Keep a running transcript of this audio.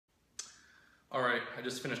All right, I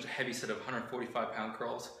just finished a heavy set of 145-pound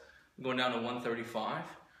curls. I'm going down to 135.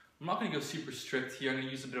 I'm not going to go super strict here. I'm going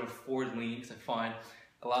to use a bit of a forward lean because I find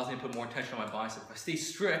it allows me to put more tension on my bicep. If I stay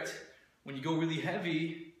strict, when you go really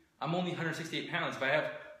heavy, I'm only 168 pounds. If I have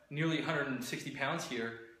nearly 160 pounds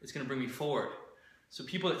here, it's going to bring me forward. So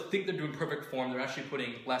people that think they're doing perfect form, they're actually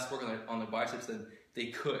putting less work on their biceps than they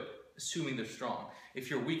could, assuming they're strong. If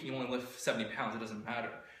you're weak and you only lift 70 pounds, it doesn't matter.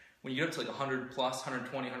 When you get up to like 100 plus,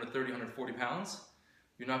 120, 130, 140 pounds,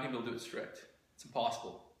 you're not going to be able to do it strict. It's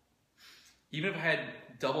impossible. Even if I had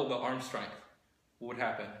double the arm strength, what would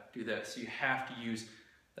happen? Do this. You have to use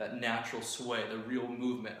that natural sway, the real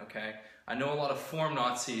movement, okay? I know a lot of form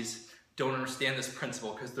Nazis don't understand this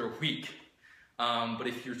principle because they're weak. But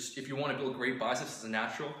if you want to build great biceps as a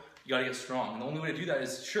natural, you got to get strong. And the only way to do that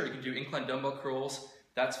is, sure, you can do incline dumbbell curls.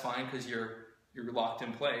 That's fine because you're locked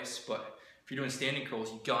in place. But if you're doing standing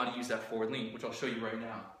curls, you got to use that forward lean, which I'll show you right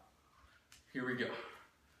now. Here we go.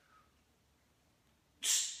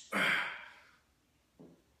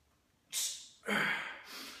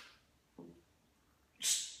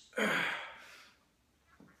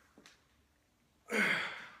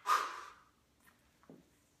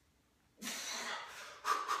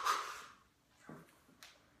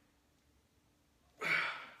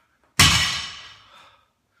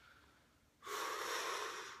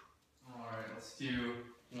 Let's do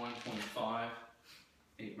 125,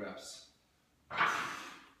 8 reps.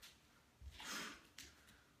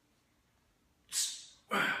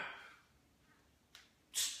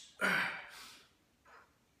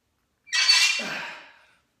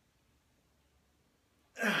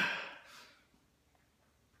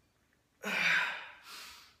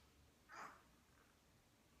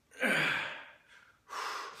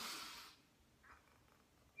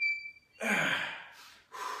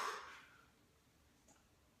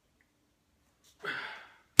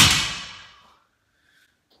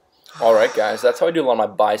 Alright guys, that's how I do a lot of my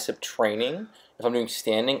bicep training. If I'm doing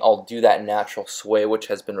standing, I'll do that natural sway, which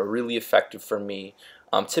has been really effective for me.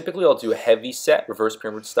 Typically I'll do a heavy set, reverse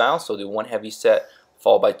pyramid style, so I'll do one heavy set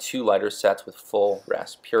followed by 2 lighter sets with full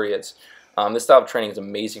rest periods. This style of training is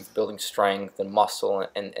amazing for building strength and muscle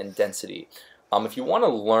and density. If you want to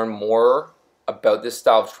learn more about this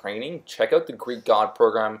style of training, check out the Greek God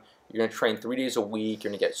program. You're going to train 3 days a week, you're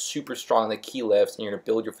going to get super strong in the key lifts, and you're going to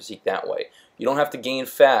build your physique that way. You don't have to gain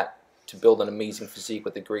fat to build an amazing physique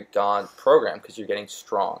with the Greek God program because you're getting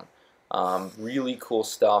strong. Really cool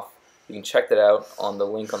stuff. You can check that out on the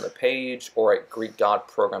link on the page or at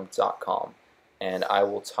GreekGodProgram.com. And I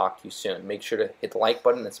will talk to you soon. Make sure to hit the like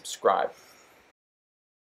button and subscribe.